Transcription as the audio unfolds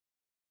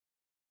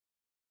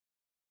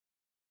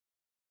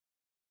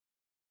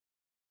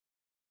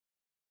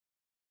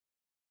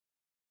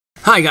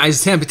Hi guys,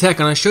 it's Tampa Tech,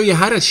 and I'll show you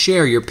how to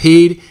share your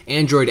paid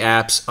Android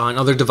apps on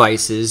other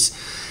devices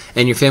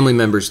and your family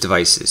members'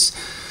 devices.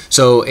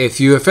 So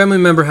if your family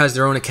member has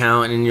their own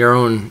account and your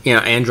own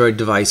Android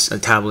device, a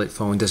tablet,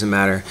 phone, doesn't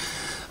matter,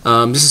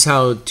 this is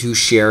how to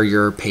share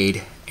your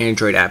paid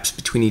Android apps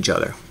between each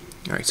other.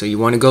 Alright, so you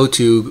want to go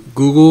to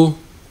Google,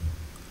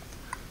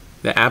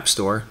 the App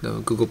Store, the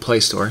Google Play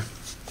Store,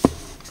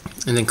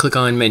 and then click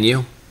on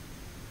Menu,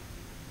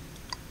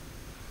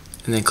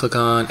 and then click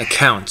on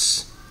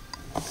Accounts.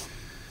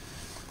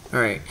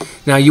 Alright,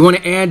 now you want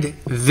to add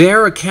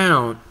their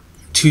account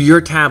to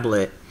your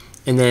tablet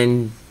and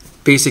then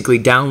basically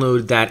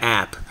download that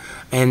app,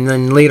 and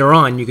then later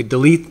on you could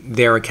delete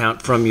their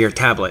account from your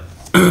tablet.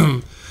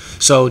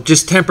 So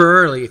just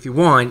temporarily, if you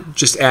want,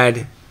 just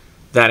add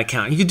that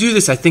account. You could do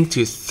this, I think,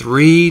 to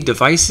 3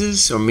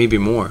 devices or maybe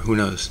more, who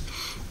knows.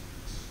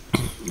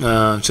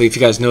 So if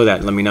you guys know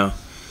that, let me know.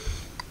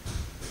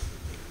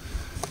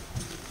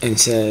 And it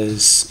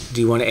says, do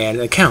you want to add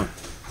an account?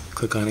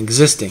 Click on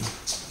Existing.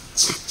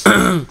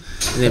 And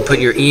then put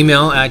your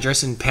email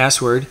address and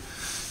password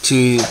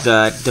to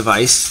the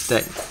device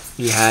that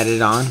you had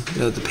it on,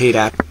 the paid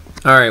app.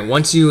 Alright,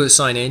 once you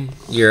sign in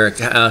your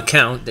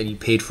account that you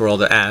paid for all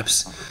the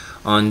apps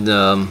on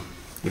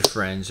your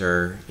friends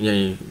or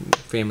your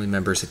family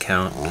member's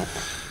account,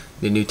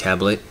 the new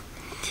tablet,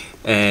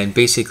 and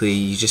basically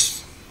you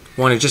just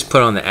want to just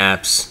put on the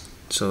apps.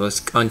 So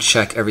let's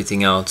uncheck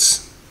everything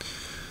else.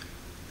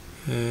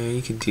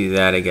 You can do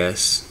that, I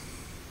guess.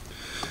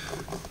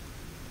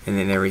 And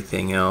then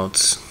everything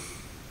else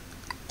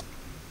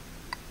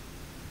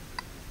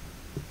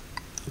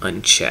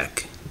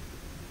uncheck.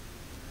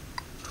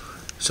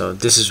 So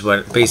this is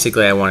what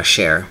basically I want to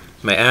share: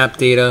 my app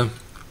data,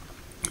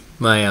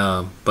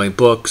 my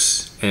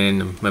books,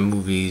 and my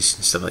movies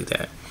and stuff like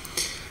that.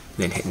 And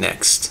then hit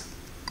next.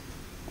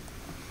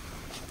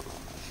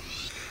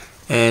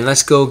 And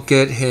let's go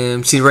get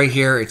him. See right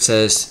here it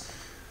says,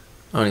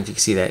 I don't know if you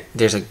can see that,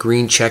 there's a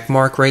green check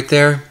mark right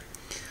there.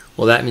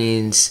 Well, that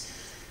means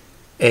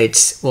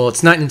it's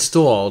not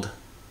installed,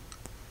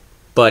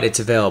 but it's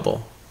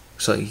available.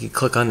 So you can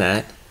click on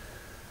that,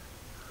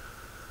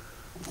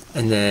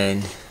 and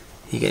then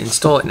you can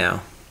install it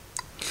now.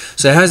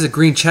 So it has a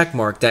green check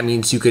mark. That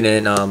means you can,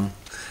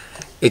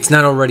 it's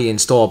not already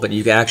installed, but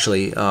you can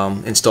actually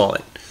install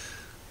it.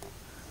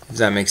 If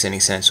that makes any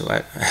sense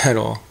at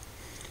all.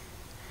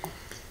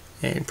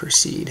 And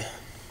proceed.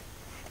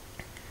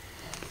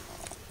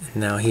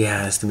 Now he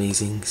has the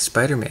Amazing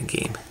Spider-Man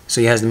game. So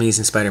he has the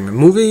Amazing Spider-Man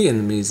movie and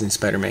the Amazing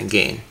Spider-Man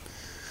game.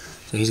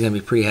 So he's going to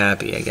be pretty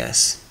happy, I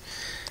guess.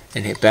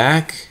 And hit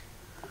back.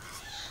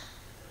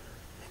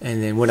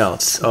 And then what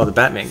else? Oh, the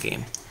Batman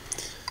game.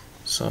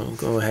 So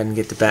go ahead and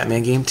get the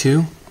Batman game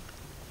too.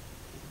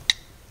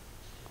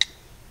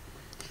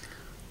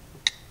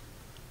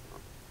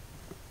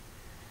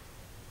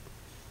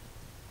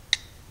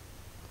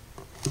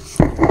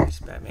 There's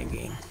Batman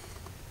game.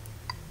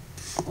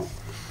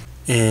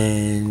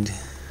 And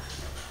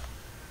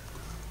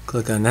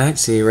click on that.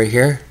 See right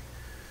here,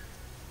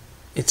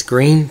 it's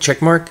green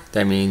check mark.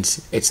 That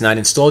means it's not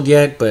installed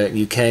yet, but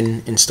you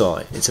can install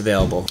it. It's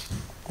available.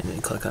 And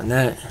then click on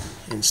that,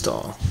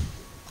 install.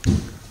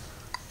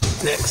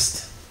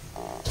 Next,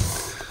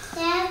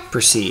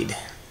 proceed.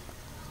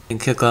 And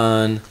click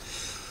on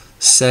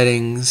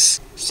settings,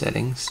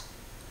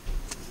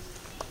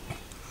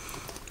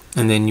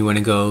 and then you want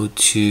to go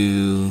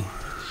to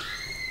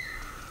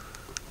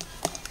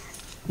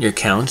your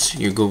accounts,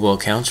 your Google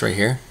accounts right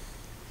here.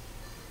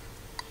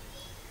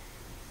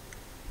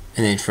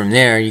 And then from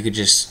there you could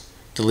just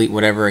delete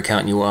whatever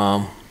account you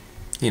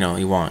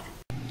you want.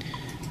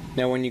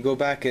 Now when you go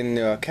back in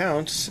the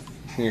accounts,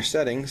 in your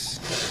settings,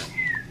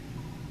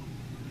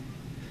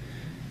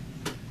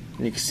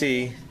 you can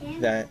see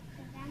that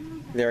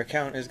their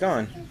account is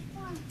gone.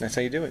 That's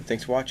how you do it.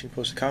 Thanks for watching.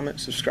 Post a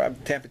comment, subscribe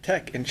to Tampa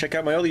Tech, and check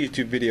out my other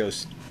YouTube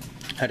videos.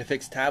 How to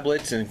fix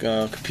tablets and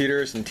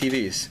computers and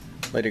TVs.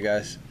 Later,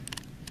 guys.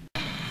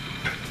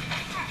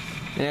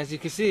 And as you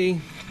can see,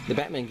 the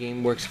Batman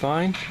game works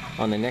fine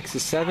on the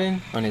Nexus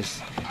 7 on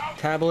his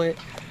tablet,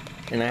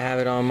 and I have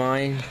it on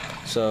mine.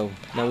 So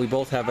now we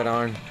both have it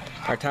on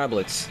our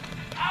tablets.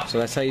 So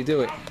that's how you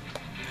do it.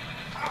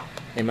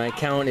 And my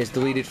account is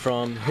deleted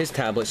from his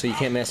tablet, so you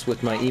can't mess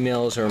with my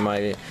emails or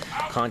my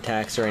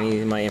contacts or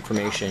any of my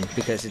information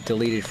because it's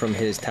deleted from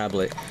his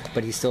tablet.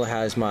 But he still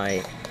has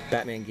my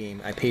Batman game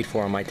I paid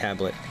for on my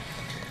tablet.